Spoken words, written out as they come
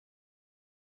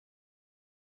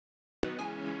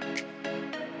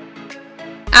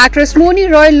Actress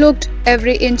Mouni Roy looked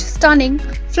every inch stunning,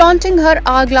 flaunting her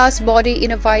hourglass body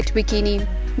in a white bikini.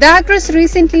 The actress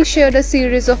recently shared a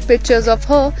series of pictures of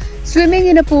her swimming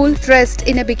in a pool dressed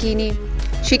in a bikini.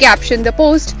 She captioned the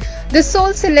post, "The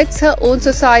soul selects her own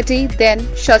society, then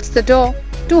shuts the door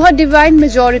to her divine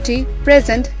majority,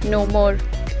 present no more."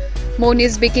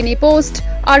 Mouni's bikini posts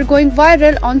are going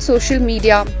viral on social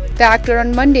media. The actor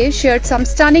on Monday shared some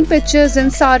stunning pictures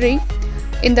in sari.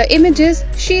 In the images,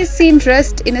 she is seen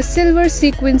dressed in a silver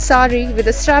sequin sari with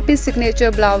a strappy signature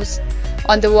blouse.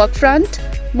 On the work front,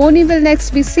 Mouni will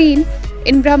next be seen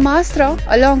in Brahmastra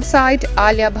alongside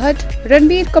Alia Bhatt,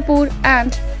 Ranbir Kapoor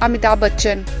and Amitabh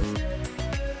Bachchan.